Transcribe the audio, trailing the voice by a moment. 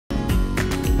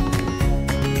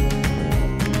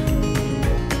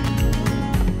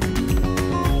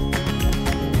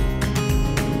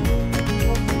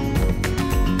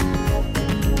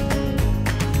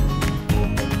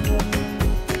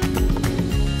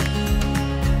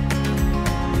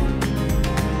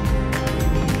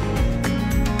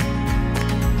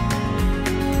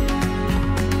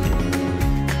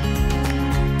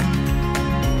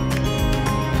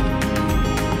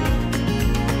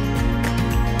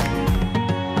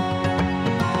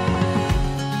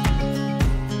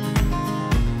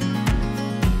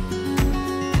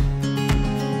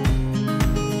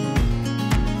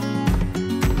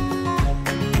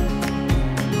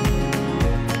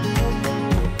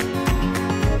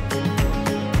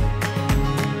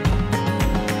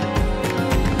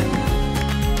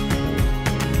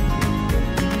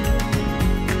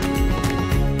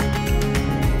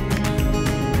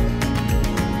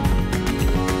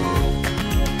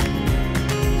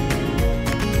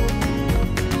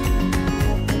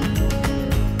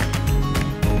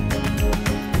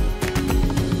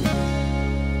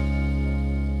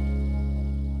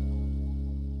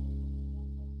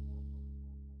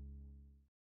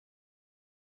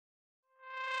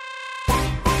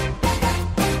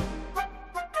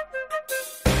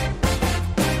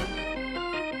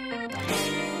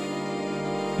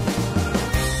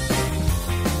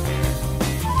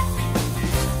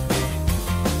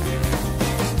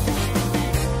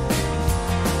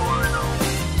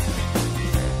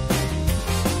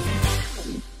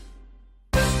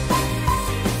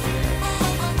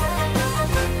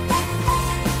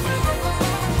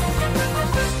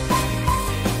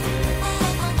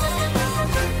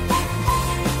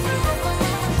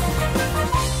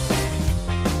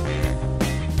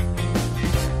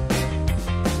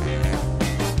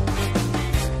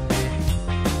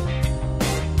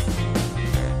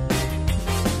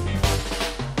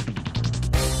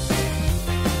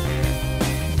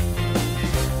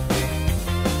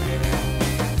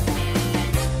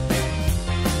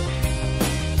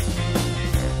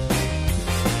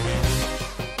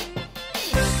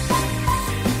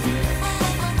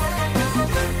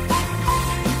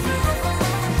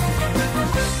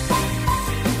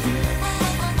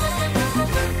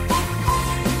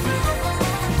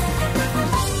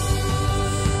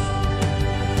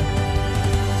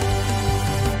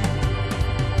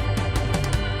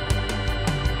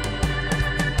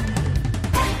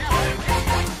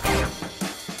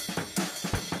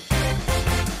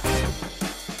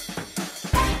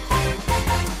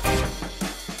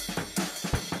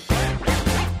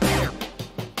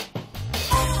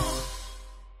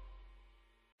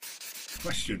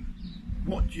Question: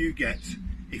 what do you get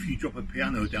if you drop a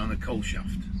piano down a coal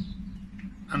shaft?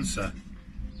 Answer: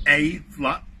 A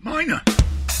flat minor.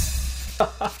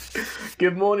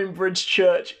 Good morning, Bridge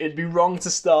Church. It'd be wrong to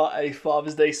start a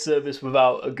Father's Day service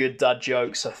without a good dad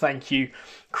joke, so thank you,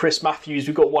 Chris Matthews.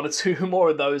 We've got one or two more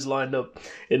of those lined up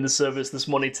in the service this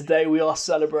morning. Today we are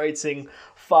celebrating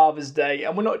Father's Day,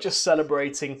 and we're not just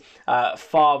celebrating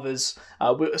fathers,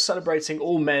 we're celebrating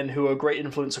all men who are a great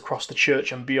influence across the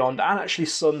church and beyond, and actually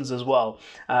sons as well.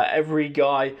 Every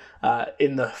guy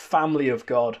in the family of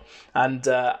God. And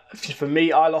for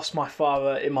me, I lost my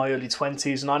father in my early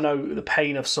 20s, and I know the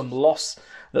pain of some loss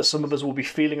that some of us will be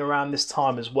feeling around this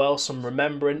time as well. Some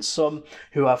remembrance, some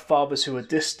who have fathers who are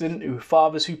distant,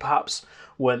 fathers who perhaps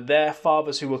weren't there,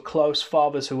 fathers who were close,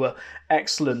 fathers who were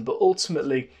excellent. But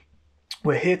ultimately,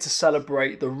 we're here to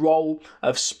celebrate the role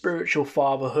of spiritual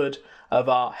fatherhood of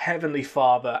our Heavenly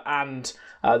Father and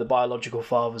the biological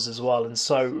fathers as well. And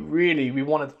so really, we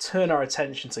want to turn our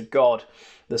attention to God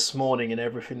this morning in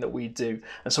everything that we do.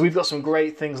 And so we've got some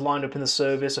great things lined up in the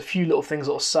service, a few little things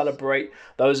that will celebrate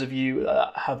those of you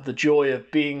that have the joy of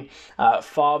being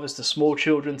fathers to small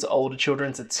children, to older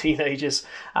children, to teenagers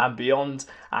and beyond.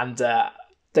 And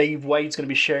Dave Wade's going to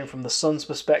be sharing from the son's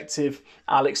perspective.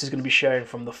 Alex is going to be sharing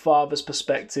from the father's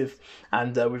perspective.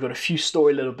 And we've got a few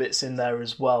story little bits in there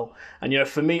as well. And, you know,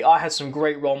 for me, I had some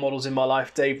great role models in my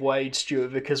life. Dave Wade,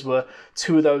 Stuart Vickers were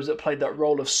two of those that played that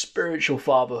role of spiritual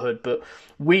fatherhood. But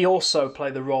we also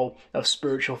play the role of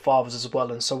spiritual fathers as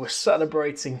well. And so we're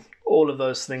celebrating all of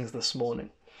those things this morning.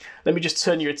 Let me just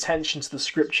turn your attention to the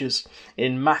scriptures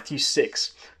in Matthew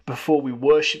 6 before we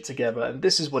worship together. And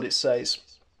this is what it says.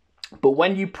 But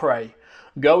when you pray,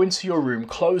 go into your room,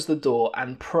 close the door,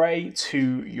 and pray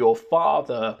to your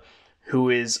Father who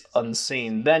is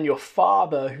unseen. Then your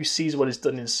Father who sees what is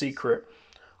done in secret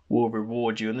will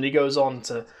reward you. And then he goes on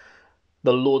to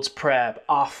the Lord's Prayer,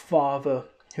 Our Father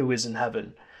who is in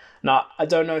heaven. Now, I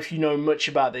don't know if you know much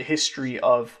about the history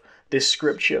of this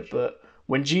scripture, but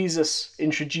when Jesus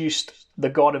introduced the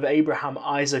God of Abraham,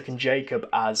 Isaac, and Jacob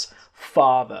as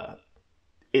Father,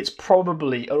 it's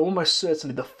probably, and almost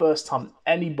certainly, the first time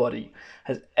anybody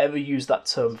has ever used that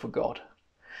term for God.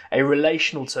 A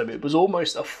relational term. It was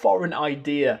almost a foreign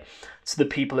idea to the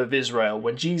people of Israel.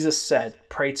 When Jesus said,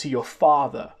 pray to your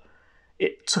Father,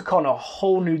 it took on a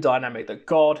whole new dynamic that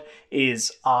God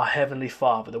is our Heavenly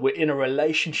Father, that we're in a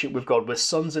relationship with God. We're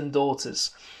sons and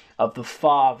daughters of the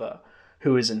Father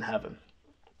who is in heaven.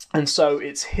 And so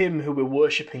it's him who we're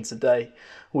worshipping today.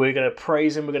 We're going to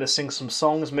praise him. We're going to sing some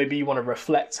songs. Maybe you want to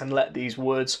reflect and let these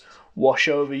words wash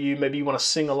over you. Maybe you want to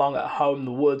sing along at home.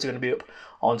 The words are going to be up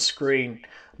on screen.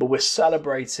 But we're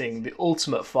celebrating the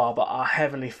ultimate Father, our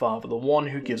Heavenly Father, the one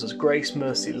who gives us grace,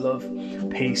 mercy, love,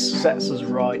 peace, sets us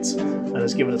right, and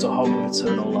has given us a hope of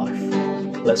eternal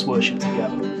life. Let's worship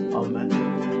together. Amen.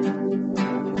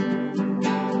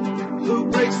 Who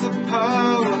breaks the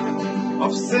power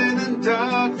of sin and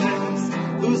darkness,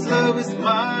 whose love is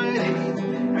mighty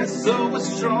and so much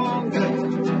stronger,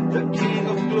 the King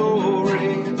of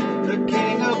glory, the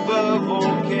King above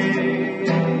all kings,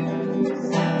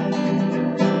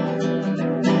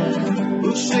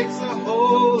 who shakes the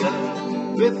whole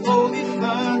earth with holy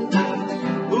thunder,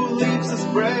 who leaves us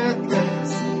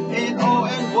breathless in awe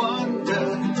and wonder,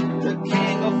 the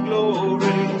King of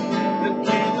glory, the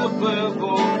King above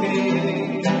all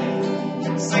kings.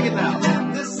 Sing it now.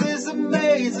 This is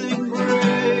amazing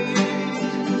grace.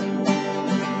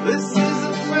 This is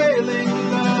unfailing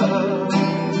love.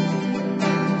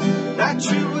 That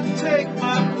you would take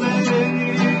my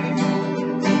place.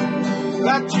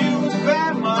 That you would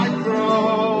bear my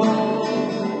cross.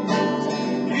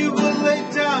 You would lay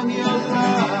down your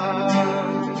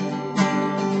life.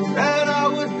 That I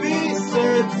would be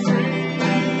set free.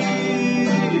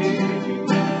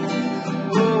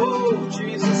 Oh,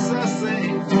 Jesus, I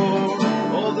sing for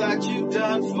all that you've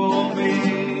done for me.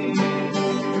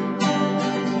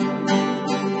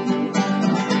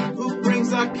 Who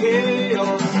brings our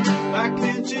chaos back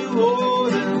into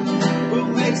order? Who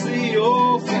makes the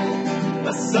orphan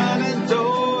a son and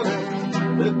daughter?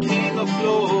 The King of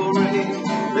glory,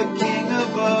 the King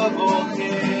above all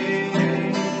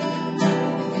kings.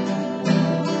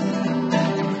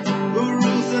 Who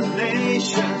rules a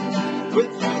nation with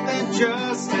truth and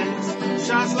justice,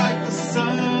 shines like the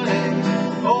sun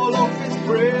in all of its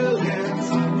brilliance,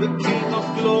 the King of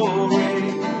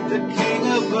glory, the King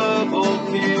above all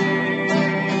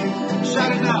kings.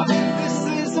 Shout it out.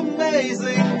 This is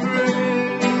amazing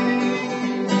grace.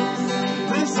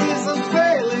 This is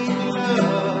unfailing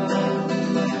love.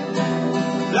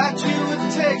 That you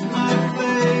would take my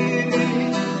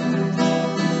place.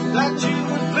 That you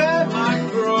would bear my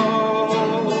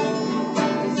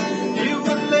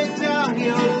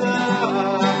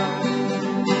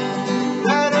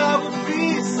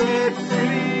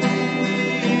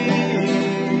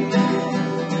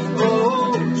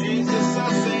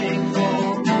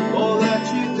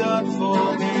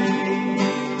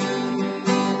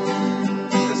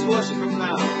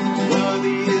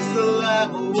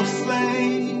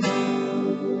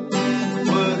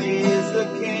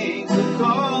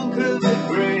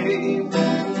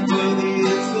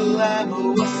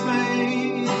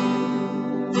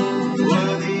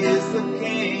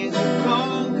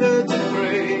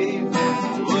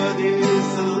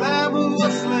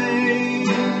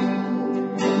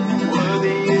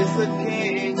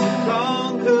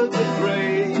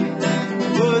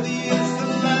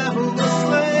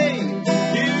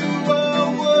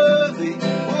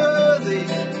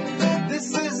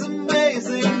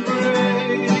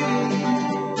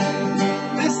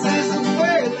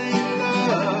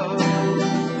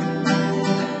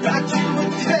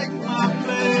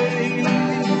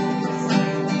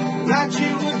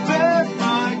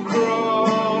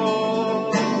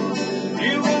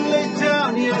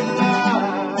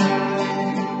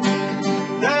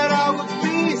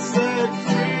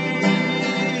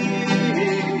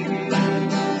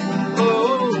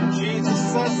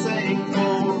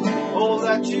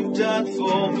that you've done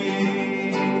for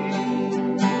me,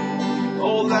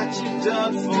 all that you've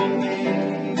done for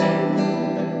me,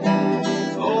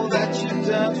 all that you've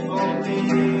done for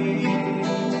me,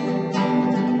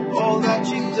 all that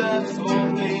you've done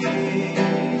for me,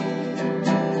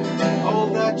 all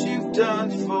that you've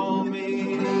done for me.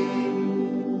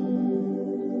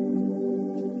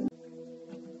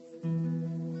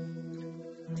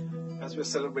 As we're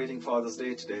celebrating Father's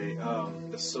Day today,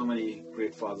 there's so many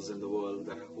great fathers in the world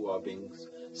who are being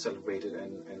celebrated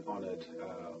and honored.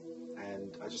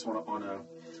 And I just want to honor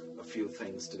a few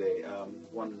things today.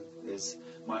 One is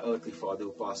my earthly father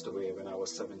who passed away when I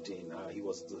was 17. He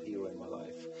was the hero in my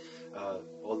life.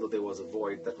 Although there was a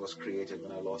void that was created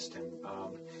when I lost him,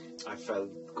 I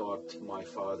felt God, my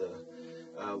Father,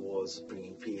 was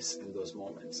bringing peace in those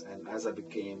moments. And as I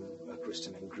became a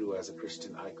Christian and grew as a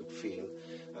Christian, I could feel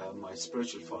my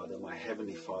spiritual father, my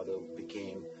heavenly Father,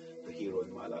 became the hero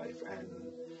in my life.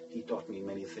 And he taught me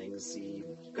many things. He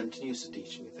continues to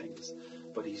teach me things.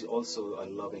 But he's also a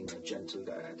loving, a gentle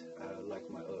dad, like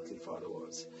my earthly father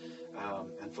was.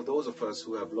 And for those of us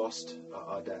who have lost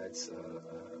our dads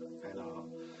and are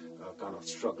kind of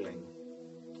struggling,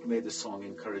 may the song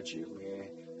encourage you.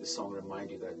 May the song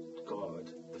remind you that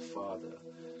God, the Father,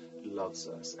 loves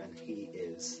us, and He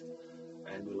is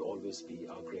and will always be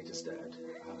our greatest dad.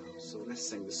 So let's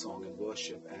sing the song in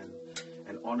worship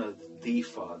and honor the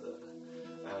Father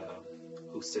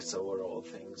who sits over all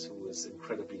things, who is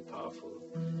incredibly powerful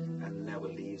and never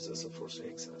leaves us or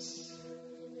forsakes us.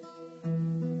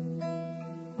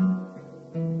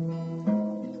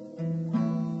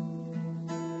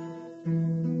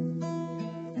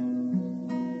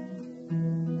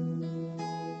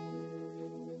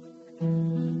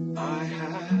 I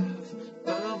have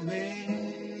a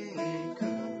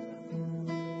maker.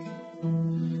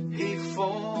 He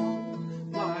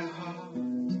formed my heart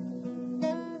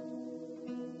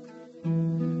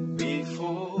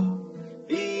before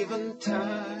even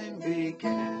time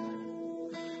began.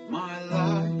 My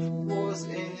life was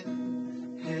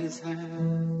in His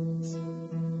hands.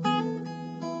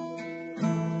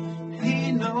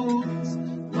 He knows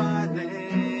my name.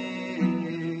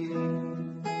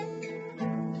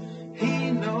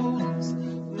 He knows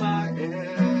my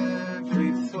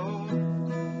every thought.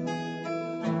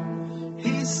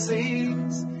 He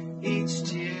sees each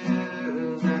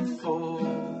tear that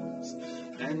falls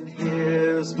and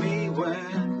hears me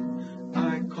when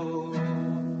I call.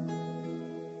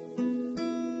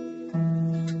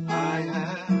 I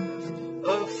have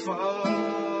a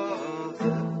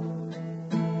Father.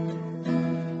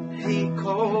 He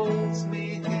calls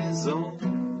me His own.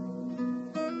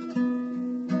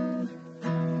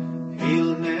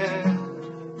 He'll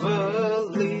never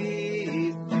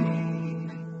leave me,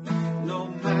 no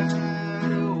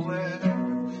matter where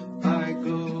I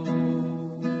go.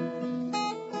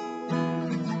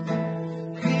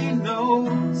 He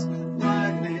knows my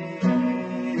name.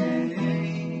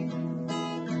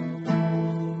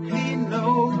 He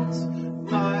knows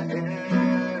my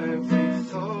every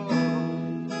thought.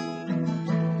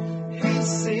 He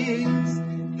sees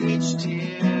each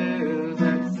tear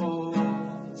that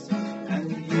falls and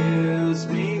hears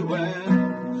me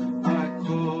when I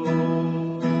call.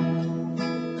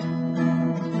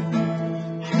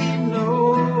 He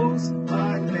knows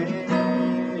my name.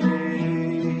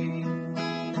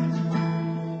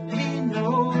 He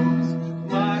knows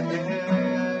my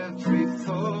every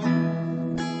thought.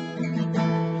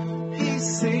 He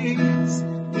sees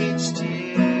each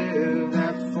tear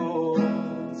that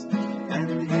falls and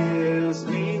hears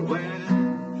me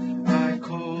when I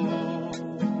call.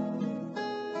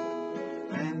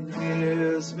 And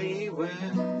hears me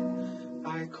when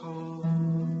I call.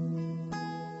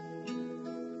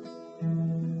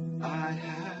 I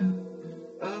have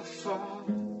a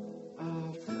Father.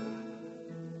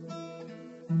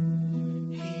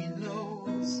 He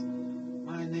knows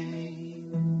my name.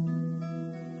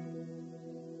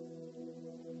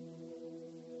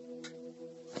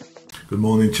 Good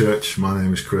morning, church. My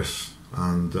name is Chris,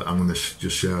 and I'm going to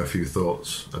just share a few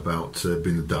thoughts about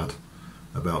being a dad,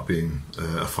 about being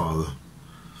a father.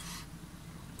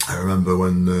 I remember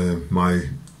when my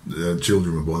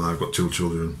children were born. I've got two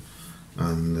children,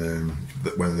 and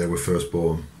when they were first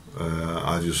born,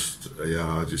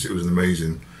 it was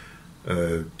amazing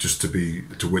just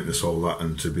to witness all that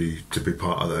and to be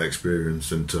part of that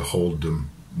experience and to hold them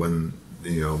when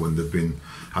they've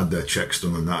had their checks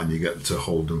done and that, and you get to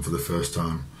hold them for the first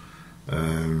time,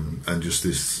 and just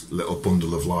this little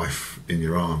bundle of life in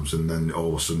your arms, and then all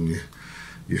of a sudden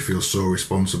you feel so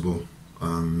responsible,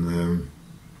 and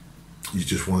you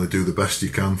just want to do the best you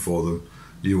can for them.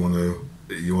 You want to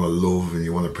you want to love and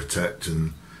you want to protect,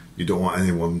 and you don't want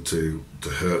anyone to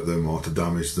hurt them or to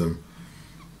damage them.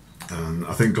 And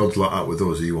I think God's like that with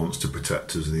us. He wants to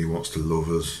protect us and he wants to love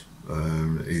us.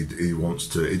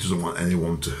 He doesn't want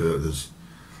anyone to hurt us.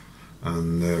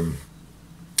 And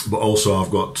but also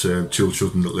I've got two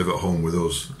children that live at home with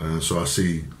us, so I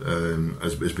see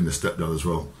as being a stepdad as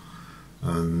well,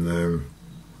 and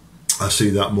I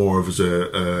see that more of as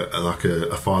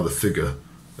a father figure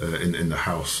in the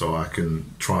house. So I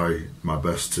can try my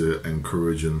best to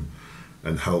encourage and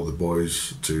help the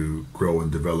boys to grow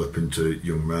and develop into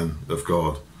young men of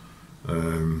God.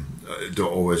 I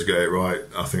don't always get it right.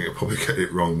 I think I probably get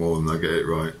it wrong more than I get it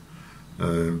right,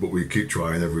 but we keep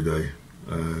trying every day.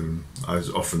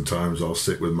 Oftentimes I'll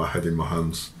sit with my head in my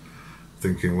hands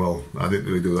thinking, well, I didn't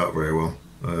really do that very well.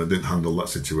 I didn't handle that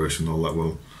situation all that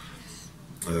well.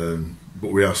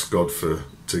 But we ask God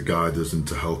to guide us and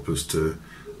to help us to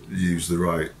use the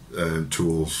right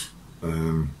tools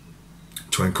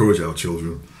to encourage our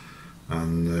children.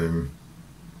 And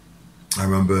I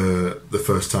remember the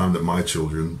first time that my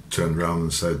children turned around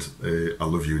and said, I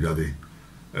love you, Daddy.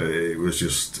 It was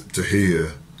just to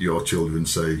hear your children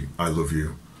say, I love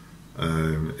you,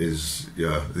 it's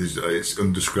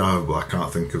indescribable. I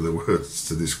can't think of the words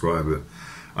to describe it.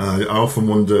 And I often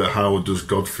wonder, how does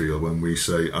God feel when we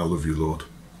say, I love you, Lord,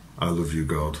 I love you,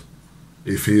 God?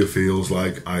 If he feels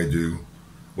like I do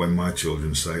when my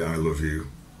children say, I love you,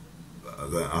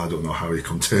 I don't know how he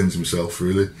contains himself,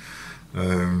 really.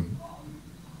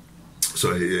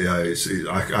 So yeah,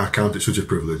 I count it such a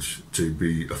privilege to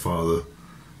be a father,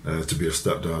 to be a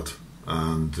stepdad,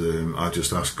 and I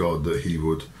just ask God that he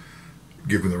would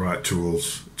give me the right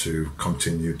tools to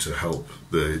continue to help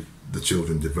the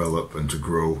children develop and to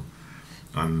grow,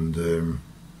 and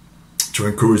to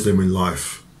encourage them in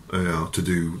life, to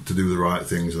do the right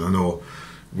things. And I know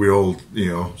we all,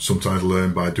 sometimes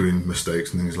learn by doing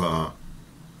mistakes and things like that.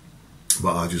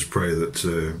 But I just pray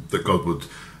that God would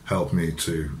help me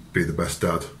to be the best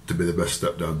dad, to be the best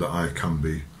stepdad that I can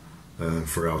be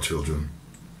for our children.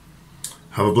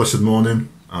 Have a blessed morning,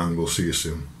 and we'll see you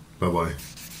soon. Bye-bye.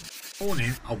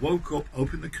 Morning, I woke up,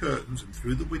 opened the curtains, and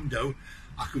through the window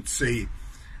I could see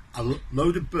a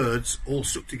load of birds all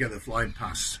stuck together flying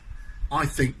past. I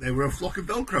think they were a flock of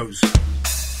Velcros.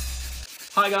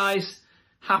 Hi guys,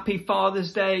 happy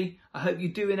Father's Day. I hope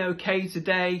you're doing okay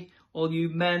today. All you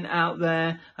men out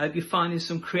there, I hope you're finding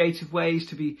some creative ways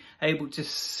to be able to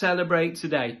celebrate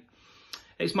today.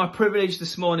 It's my privilege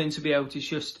this morning to be able to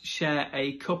just share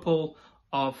a couple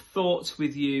of thoughts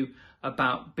with you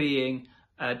about being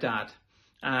a dad.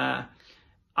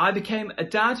 I became a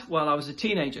dad while I was a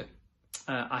teenager.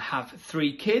 I have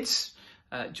 3 kids,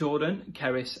 Jordan,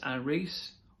 Keris and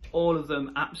Reese. All of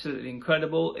them absolutely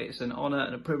incredible. It's an honour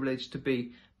and a privilege to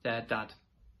be their dad.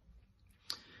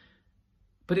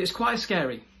 But it's quite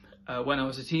scary. When I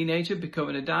was a teenager,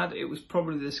 becoming a dad, it was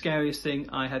probably the scariest thing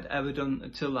I had ever done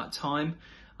until that time.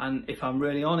 And if I'm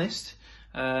really honest,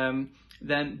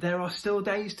 then there are still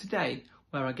days today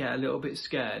where I get a little bit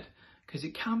scared, because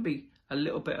it can be a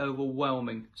little bit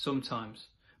overwhelming sometimes.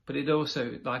 But it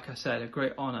also, like I said, a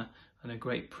great honour and a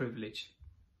great privilege.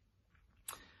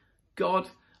 God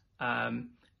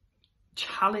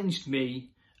challenged me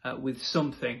with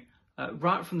something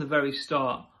right from the very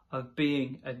start of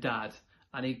being a dad,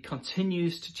 and he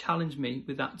continues to challenge me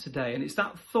with that today. And it's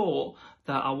that thought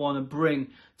that I want to bring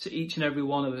to each and every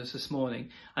one of us this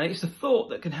morning, and it's a thought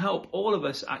that can help all of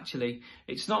us. Actually,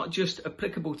 it's not just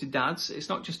applicable to dads, it's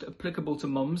not just applicable to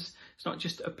mums, it's not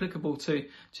just applicable to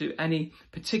any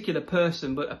particular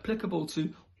person, but applicable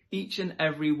to each and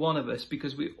every one of us,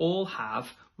 because we all have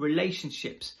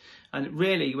relationships. And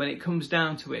really, when it comes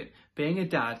down to it, being a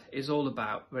dad is all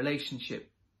about relationship.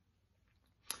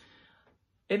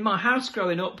 In my house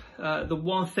growing up, the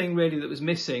one thing really that was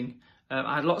missing,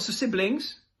 I had lots of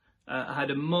siblings. I had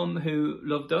a mum who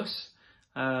loved us,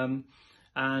 and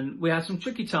we had some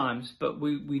tricky times, but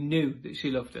we knew that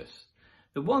she loved us.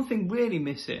 The one thing really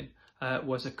missing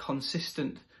was a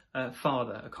consistent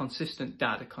father, a consistent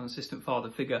dad, a consistent father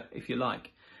figure, if you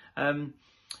like. And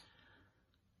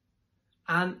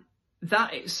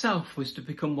that itself was to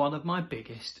become one of my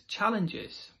biggest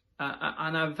challenges.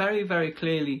 And I very, very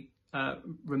clearly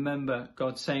remember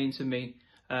God saying to me,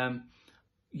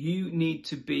 you need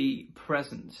to be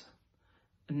present.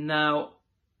 Now,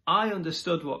 I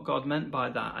understood what God meant by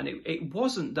that, and it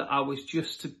wasn't that I was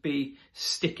just to be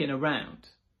sticking around.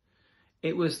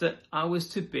 It was that I was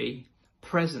to be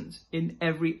present in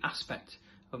every aspect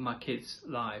of my kids'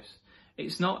 lives.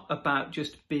 It's not about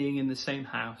just being in the same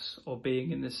house or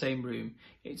being in the same room.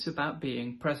 It's about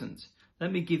being present.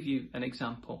 Let me give you an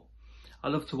example. I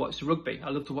love to watch the rugby. I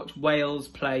love to watch Wales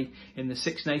play in the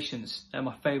Six Nations. They're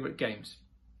my favourite games.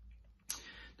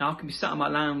 Now I can be sat in my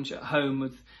lounge at home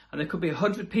and there could be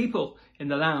 100 people in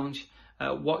the lounge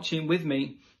watching with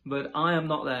me, but I am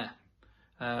not there.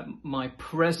 My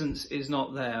presence is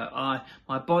not there.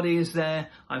 My body is there.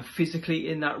 I'm physically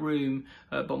in that room,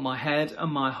 but my head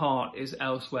and my heart is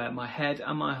elsewhere. My head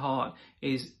and my heart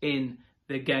is in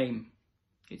the game.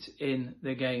 It's in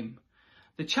the game.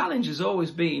 The challenge has always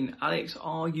been, Alex,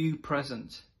 are you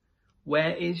present?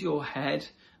 Where is your head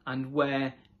and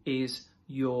where is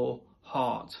your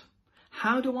heart?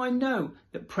 How do I know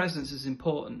that presence is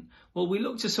important? Well, we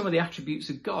look to some of the attributes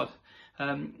of God.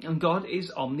 And God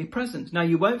is omnipresent. Now,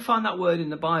 you won't find that word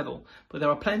in the Bible, but there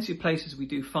are plenty of places we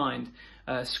do find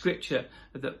scripture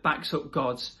that backs up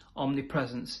God's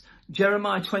omnipresence.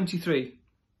 Jeremiah 23,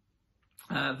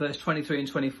 verse 23 and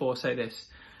 24 say this: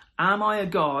 "Am I a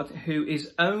God who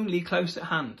is only close at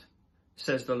hand,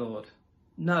 says the Lord?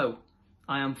 No,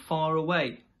 I am far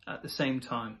away at the same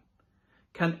time.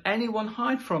 Can anyone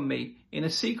hide from me in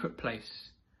a secret place?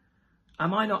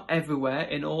 Am I not everywhere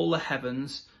in all the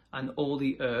heavens and all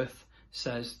the earth,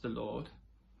 says the Lord?"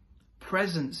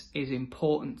 Presence is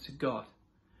important to God,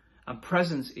 and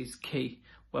presence is key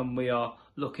when we are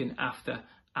looking after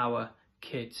our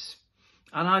kids.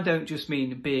 And I don't just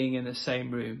mean being in the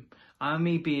same room. I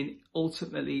mean being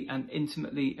ultimately and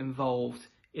intimately involved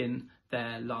in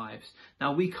their lives.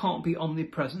 Now, we can't be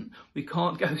omnipresent. We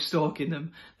can't go stalking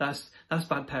them. That's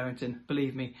bad parenting,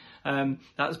 believe me.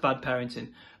 That's bad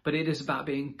parenting. But it is about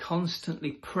being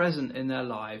constantly present in their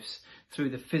lives through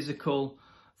the physical,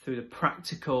 through the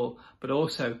practical, but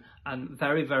also, and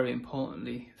very, very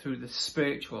importantly, through the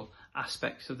spiritual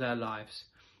aspects of their lives.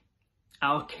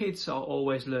 Our kids are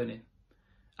always learning.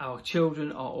 Our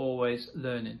children are always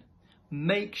learning.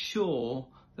 Make sure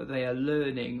that they are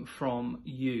learning from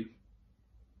you.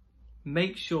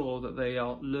 Make sure that they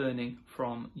are learning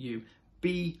from you.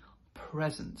 Be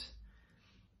present.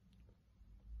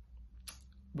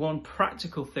 One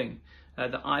practical thing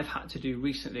that I've had to do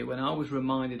recently when I was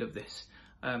reminded of this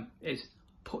is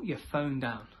put your phone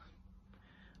down.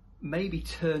 Maybe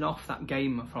turn off that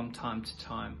game from time to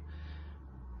time.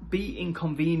 Be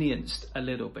inconvenienced a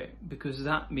little bit, because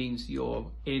that means you're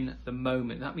in the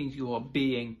moment. That means you are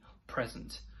being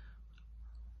present.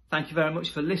 Thank you very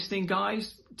much for listening,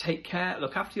 guys. Take care,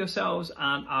 look after yourselves,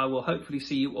 and I will hopefully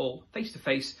see you all face to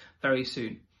face very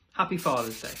soon. Happy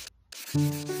Father's Day.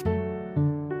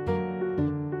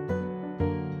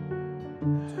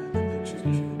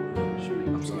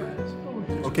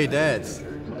 Okay, dads,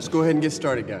 let's go ahead and get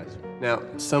started, guys. Now,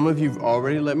 some of you've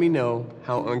already let me know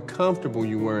how uncomfortable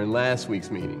you were in last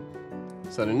week's meeting.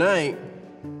 So tonight,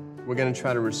 we're gonna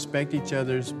try to respect each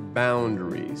other's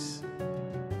boundaries.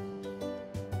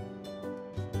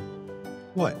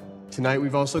 What? Tonight,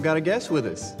 we've also got a guest with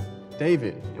us,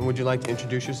 David. And would you like to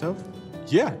introduce yourself?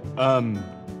 Yeah.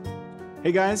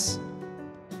 Hey guys,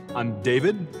 I'm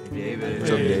David.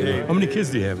 David. How many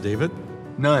kids do you have, David?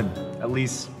 None, at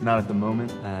least not at the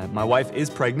moment. My wife is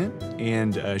pregnant,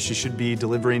 and she should be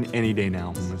delivering any day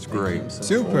now. That's great.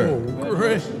 Super. Oh,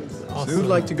 great. Awesome. Who'd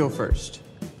like to go first?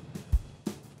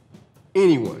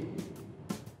 Anyone?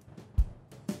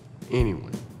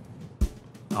 Anyone?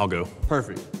 I'll go.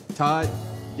 Perfect. Todd?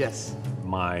 Yes.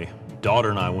 My daughter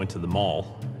and I went to the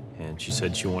mall, and she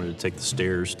said she wanted to take the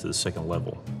stairs to the second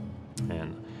level.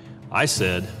 And I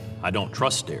said, I don't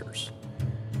trust stairs,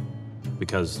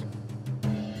 because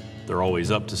they're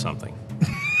always up to something.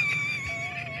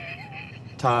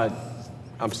 Todd,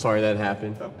 I'm sorry that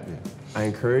happened. I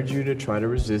encourage you to try to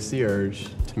resist the urge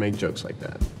to make jokes like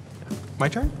that. My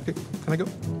turn? Okay, can I go?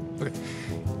 Okay.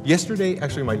 Yesterday,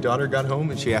 actually, my daughter got home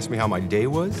and she asked me how my day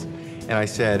was. And I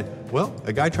said, well,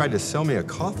 a guy tried to sell me a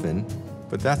coffin,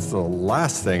 but that's the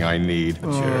last thing I need.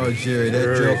 Oh, Jerry,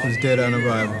 that joke was dead on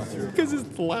arrival. Because it's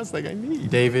the last thing I need.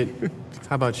 David,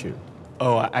 how about you?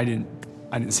 Oh, I didn't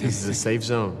say This is a safe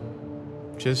zone.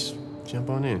 Just jump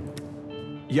on in.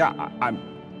 Yeah,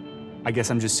 I guess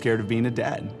I'm just scared of being a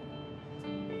dad.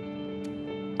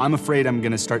 I'm afraid I'm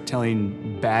gonna start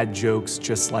telling bad jokes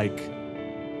just like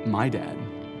my dad.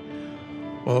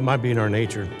 Well, it might be in our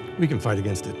nature. We can fight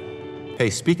against it.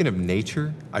 Hey, speaking of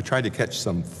nature, I tried to catch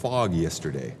some fog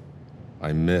yesterday.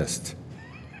 I missed.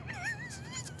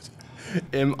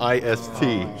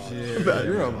 M-I-S-T.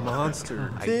 You're a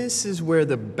monster. This is where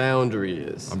the boundary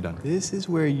is. I'm done. This is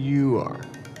where you are.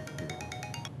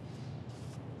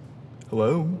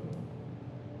 Hello?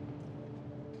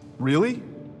 Really?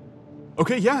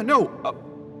 Okay, yeah,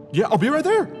 no. Yeah, I'll be right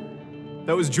there.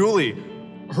 That was Julie.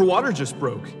 Her water just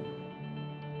broke.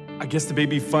 I guess the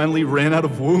baby finally ran out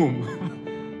of womb.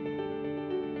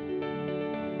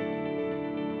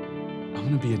 I'm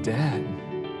gonna be a dad.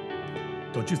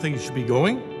 Don't you think you should be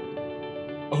going?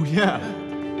 Oh, yeah.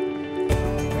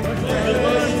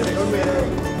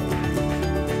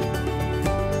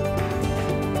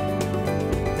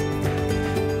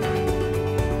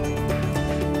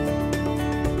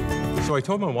 So I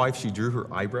told my wife she drew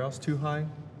her eyebrows too high.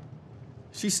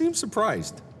 She seemed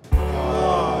surprised.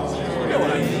 I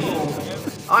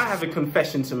have a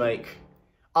confession to make.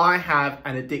 I have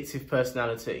an addictive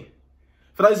personality.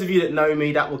 For those of you that know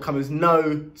me, that will come as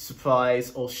no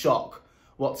surprise or shock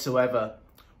whatsoever.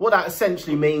 What that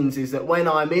essentially means is that when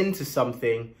I'm into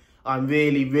something, I'm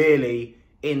really, really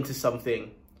into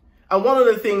something. And one of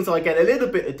the things I get a little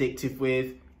bit addictive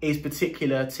with is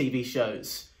particular TV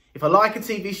shows. If I like a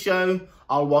TV show,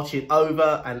 I'll watch it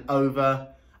over and over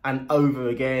and over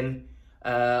again.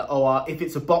 Or if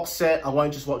it's a box set, I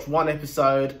won't just watch one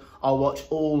episode. I'll watch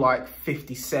all like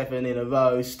 57 in a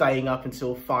row, staying up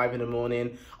until 5 in the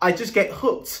morning. I just get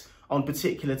hooked on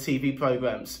particular TV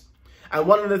programs. And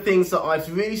one of the things that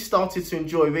I've really started to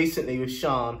enjoy recently with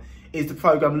Sean is the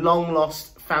program Long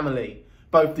Lost Family,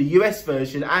 both the US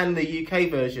version and the UK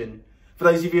version. For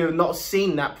those of you who have not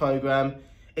seen that program,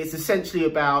 it's essentially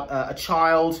about a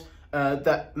child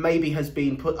that maybe has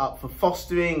been put up for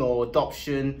fostering or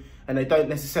adoption, and they don't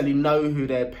necessarily know who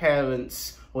their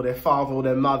parents or their father or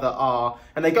their mother are.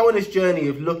 And they go on this journey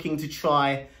of looking to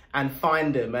try and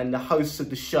find them, and the hosts of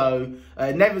the show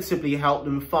inevitably help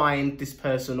them find this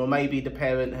person, or maybe the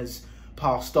parent has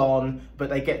passed on, but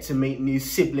they get to meet new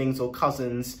siblings or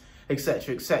cousins,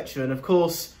 etc, etc. And of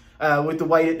course, with the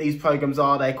way that these programs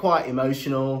are, they're quite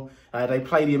emotional. They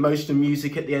play the emotional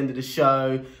music at the end of the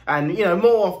show, and you know,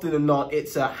 more often than not,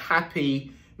 it's a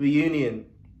happy reunion.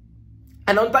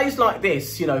 And on days like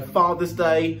this, you know, Father's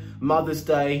Day, Mother's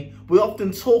Day, we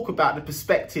often talk about the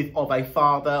perspective of a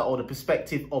father or the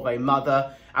perspective of a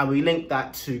mother, and we link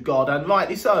that to God, and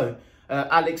rightly so.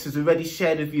 Alex has already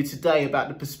shared with you today about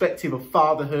the perspective of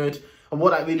fatherhood and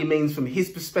what that really means from his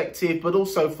perspective, but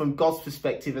also from God's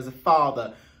perspective as a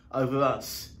father over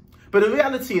us. But the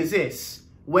reality is this: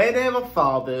 where there are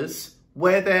fathers,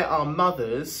 where there are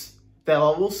mothers, there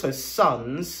are also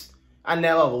sons, and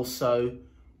there are also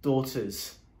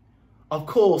daughters. Of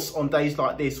course, on days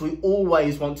like this, we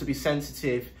always want to be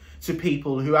sensitive to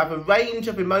people who have a range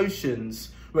of emotions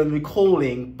when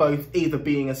recalling both either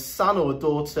being a son or a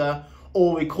daughter,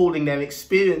 or recalling their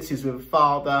experiences with a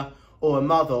father or a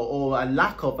mother, or a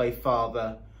lack of a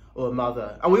father or a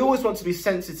mother. And we always want to be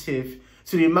sensitive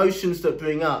to the emotions that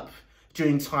bring up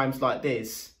during times like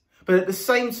this. But at the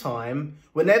same time,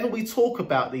 whenever we talk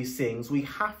about these things, we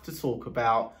have to talk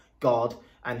about God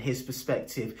and his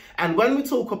perspective. And when we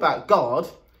talk about God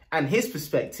and his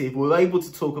perspective, we're able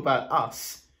to talk about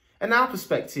us and our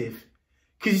perspective.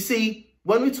 Because you see,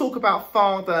 when we talk about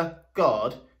Father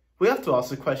God, we have to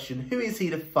ask the question, who is he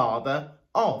the father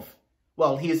of?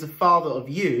 Well, he is the father of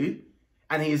you,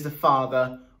 and he is the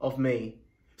father of me.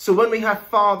 So when we have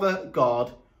Father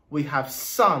God, we have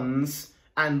sons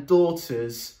and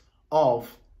daughters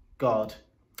of God.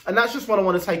 And that's just what I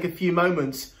want to take a few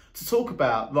moments to talk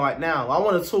about right now. I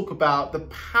want to talk about the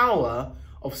power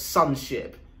of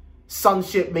sonship.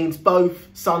 Sonship means both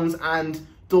sons and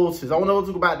daughters. I want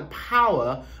to talk about the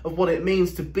power of what it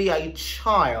means to be a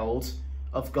child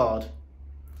of God.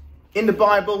 In the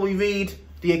Bible, we read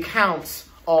the accounts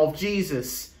of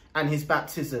Jesus and his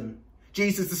baptism.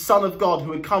 Jesus, the Son of God,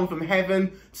 who had come from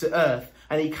heaven to earth,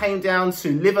 and he came down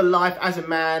to live a life as a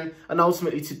man and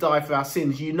ultimately to die for our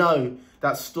sins. You know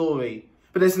that story.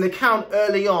 But there's an account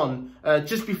early on,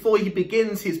 just before he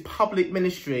begins his public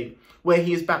ministry, where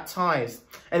he is baptized.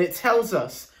 And it tells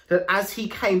us that as he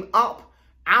came up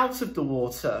out of the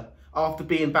water after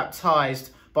being baptized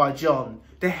by John,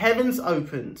 the heavens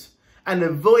opened and a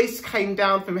voice came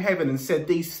down from heaven and said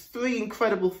these three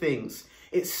incredible things.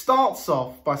 It starts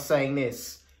off by saying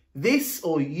this: "This,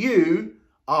 or you,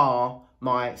 are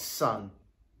my son."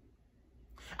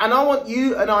 And I want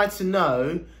you and I to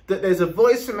know that there's a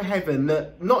voice from heaven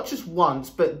that not just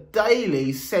once, but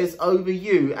daily says over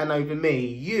you and over me,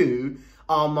 you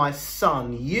are my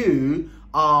son, you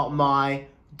are my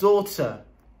daughter.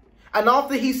 And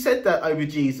after he said that over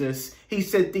Jesus, he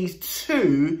said these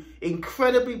two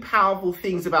incredibly powerful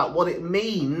things about what it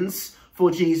means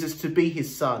for Jesus to be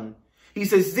his son. He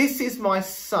says, "This is my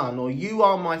son," or "You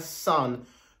are my son,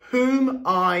 whom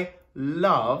I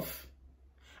love,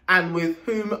 and with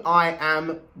whom I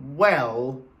am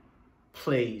well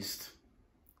pleased."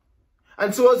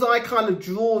 And so as I kind of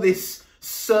draw this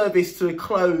service to a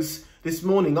close this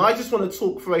morning, I just want to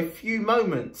talk for a few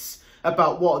moments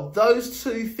about what those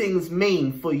two things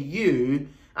mean for you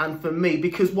and for me.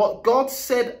 Because what God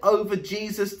said over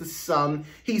Jesus the Son,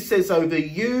 he says over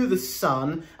you the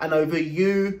son and over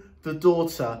you the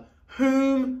daughter,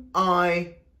 whom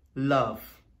I love.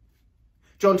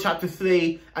 John chapter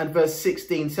 3 and verse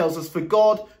 16 tells us, for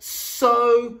God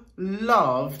so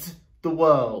loved the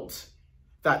world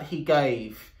that he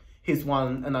gave his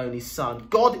one and only son.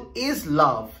 God is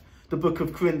love, the book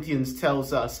of Corinthians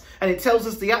tells us. And it tells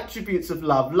us the attributes of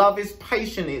love. Love is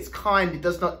patient, it's kind, it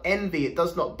does not envy, it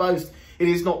does not boast. It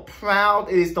is not proud,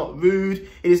 it is not rude,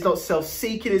 it is not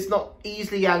self-seeking, it is not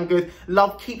easily angered.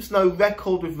 Love keeps no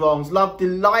record of wrongs. Love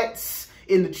delights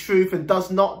in the truth and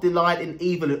does not delight in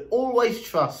evil. It always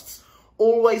trusts,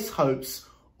 always hopes,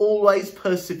 always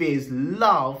perseveres.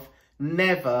 Love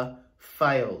never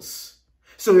fails.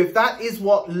 So if that is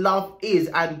what love is,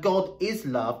 and God is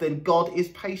love, then God is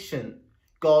patient.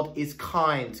 God is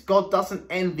kind. God doesn't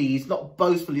envy. He's not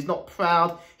boastful. He's not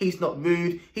proud. He's not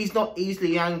rude. He's not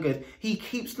easily angered. He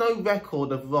keeps no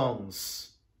record of wrongs.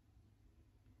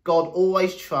 God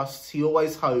always trusts. He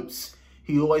always hopes.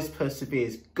 He always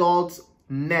perseveres. God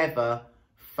never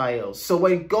fails. So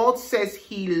when God says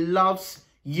he loves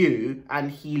you and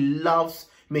he loves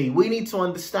me, we need to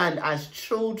understand as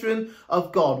children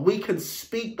of God, we can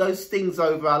speak those things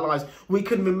over our lives. We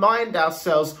can remind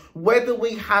ourselves whether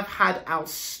we have had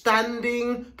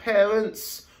outstanding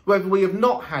parents, whether we have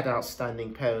not had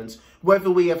outstanding parents, whether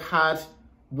we have had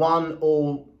one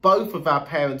or both of our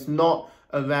parents not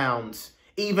around.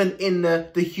 Even in the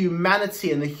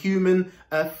humanity and the human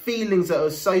feelings that are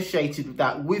associated with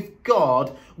that, with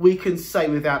God, we can say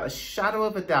without a shadow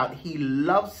of a doubt, he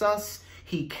loves us,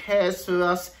 he cares for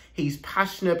us, he's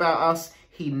passionate about us,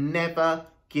 he never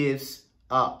gives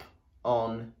up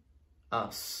on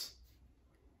us.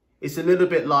 It's a little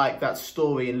bit like that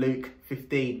story in Luke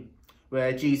 15,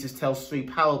 where Jesus tells 3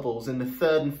 parables, and the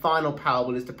third and final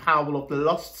parable is the parable of the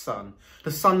lost son.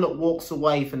 The son that walks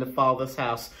away from the father's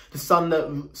house. The son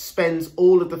that spends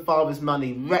all of the father's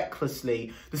money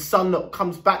recklessly. The son that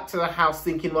comes back to the house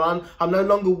thinking, well, I'm no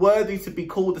longer worthy to be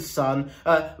called a son.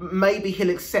 Maybe he'll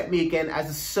accept me again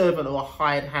as a servant or a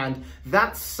hired hand.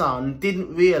 That son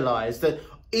didn't realise that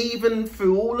even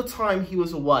through all the time he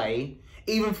was away,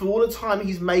 even through all the time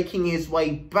he's making his way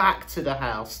back to the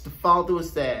house, the father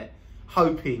was there,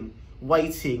 hoping,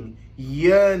 waiting,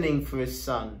 yearning for his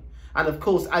son. And of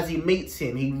course, as he meets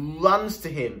him, he runs to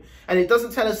him. And it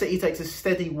doesn't tell us that he takes a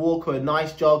steady walk or a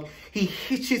nice jog. He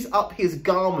hitches up his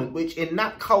garment, which in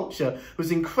that culture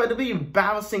was an incredibly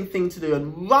embarrassing thing to do,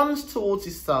 and runs towards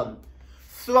his son,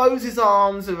 throws his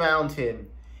arms around him.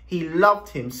 He loved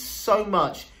him so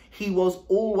much. He was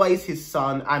always his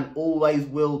son and always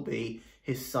will be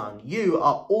his son. You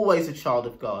are always a child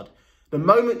of God. The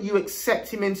moment you accept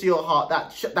him into your heart,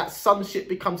 that sonship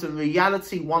becomes a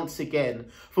reality once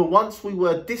again. For once we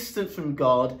were distant from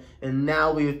God, and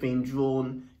now we have been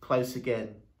drawn close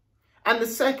again. And the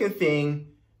second thing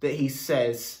that he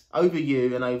says over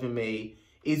you and over me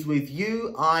is, with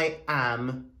you I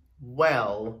am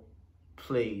well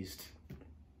pleased.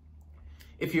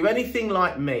 If you're anything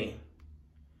like me,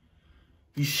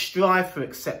 you strive for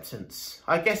acceptance.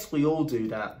 I guess we all do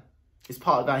that. It's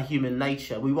part of our human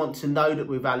nature. We want to know that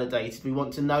we're validated. We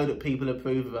want to know that people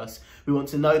approve of us. We want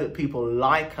to know that people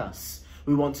like us.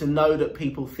 We want to know that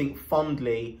people think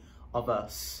fondly of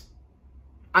us.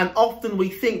 And often we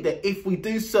think that if we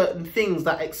do certain things,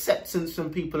 that acceptance from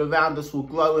people around us will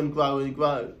grow and grow and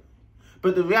grow.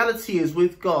 But the reality is,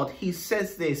 with God, he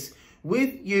says this,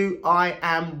 with you I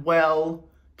am well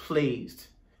pleased.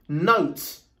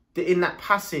 Note that in that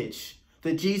passage,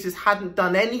 that Jesus hadn't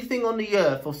done anything on the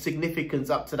earth of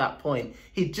significance up to that point.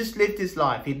 He'd just lived his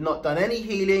life. He'd not done any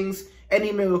healings,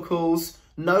 any miracles,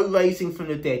 no raising from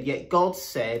the dead. Yet God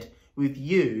said, with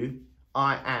you,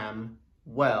 I am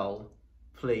well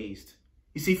pleased.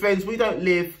 You see, friends, we don't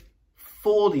live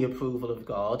for the approval of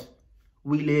God.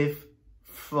 We live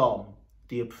from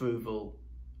the approval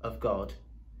of God.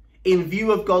 In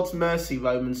view of God's mercy,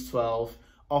 Romans 12,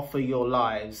 offer your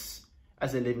lives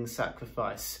as a living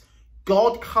sacrifice.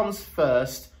 God comes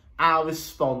first, our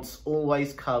response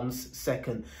always comes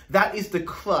second. That is the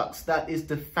crux, that is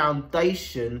the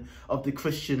foundation of the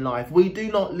Christian life. We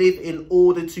do not live in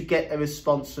order to get a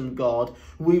response from God.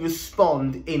 We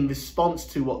respond in response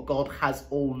to what God has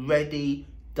already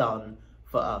done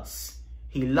for us.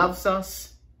 He loves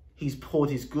us, he's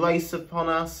poured his grace upon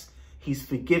us, he's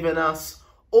forgiven us.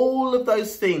 All of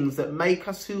those things that make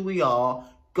us who we are,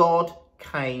 God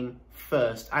came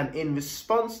first, and in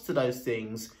response to those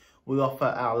things we offer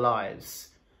our lives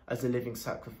as a living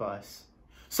sacrifice.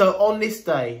 So on this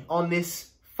day, on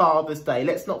this Father's Day,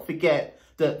 let's not forget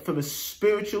that from a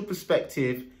spiritual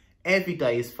perspective, Every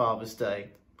day is Father's Day.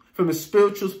 From a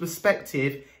spiritual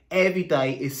perspective, every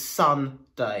day is Son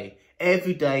Day.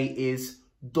 Every day is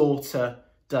Daughter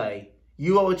Day.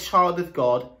 You are a child of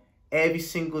God every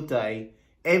single day.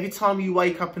 Every time you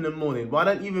wake up in the morning, why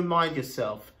don't you remind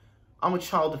yourself, I'm a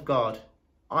child of God.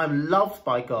 I'm loved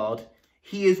by God.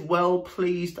 He is well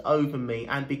pleased over me.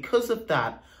 And because of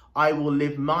that, I will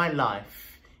live my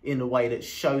life in a way that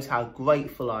shows how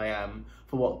grateful I am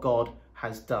for what God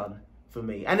has done for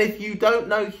me. And if you don't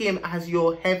know him as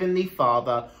your heavenly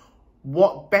Father,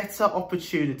 what better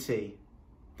opportunity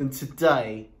than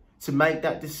today to make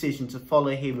that decision to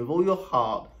follow him with all your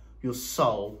heart, your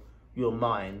soul, your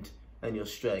mind, and your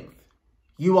strength.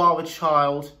 You are a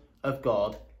child of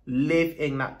God. Live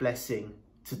in that blessing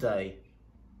today.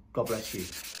 God bless you.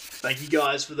 Thank you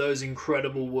guys for those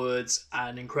incredible words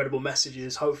and incredible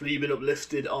messages. Hopefully you've been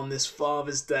uplifted on this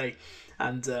Father's Day,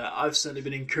 and I've certainly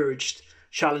been encouraged,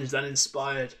 challenged and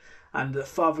inspired. And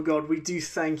Father God, we do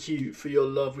thank you for your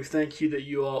love. We thank you that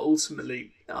you are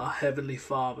ultimately our Heavenly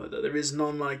Father, that there is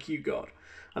none like you, God.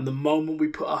 And the moment we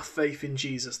put our faith in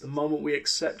Jesus, the moment we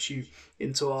accept you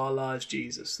into our lives,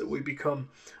 Jesus, that we become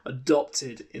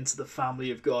adopted into the family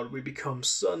of God. We become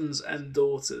sons and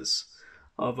daughters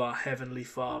of our Heavenly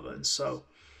Father. And so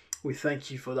we thank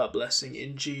you for that blessing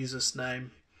in Jesus'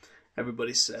 name.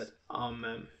 Everybody said,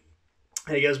 Amen.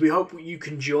 Hey guys, we hope you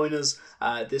can join us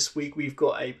this week. We've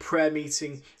got a prayer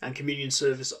meeting and communion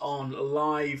service on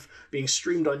live, being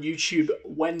streamed on YouTube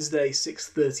Wednesday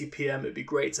 6:30 p.m. It'd be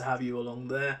great to have you along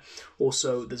there.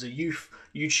 Also, there's a youth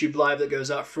YouTube live that goes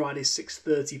out Friday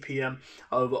 6:30 p.m.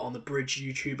 over on the Bridge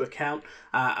YouTube account.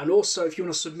 And also, if you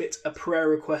want to submit a prayer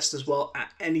request as well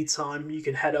at any time, you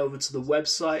can head over to the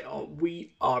website on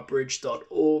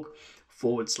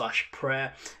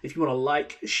wearebridge.org/prayer. If you want to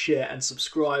like, share and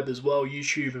subscribe as well,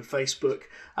 YouTube and Facebook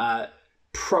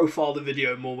profile the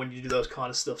video more when you do those kind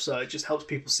of stuff, so it just helps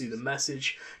people see the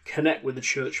message, connect with the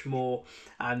church more,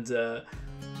 and may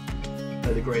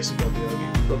the grace of God be over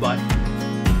you. Bye-bye.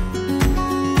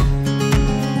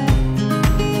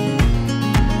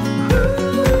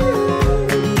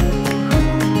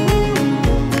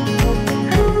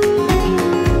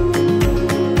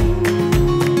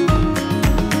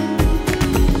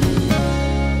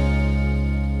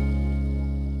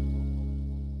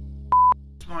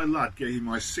 My lad gave me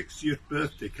my 60th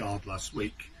birthday card last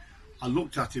week. I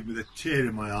looked at him with a tear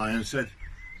in my eye and said,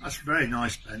 "That's very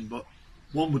nice, Ben, but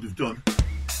one would have done."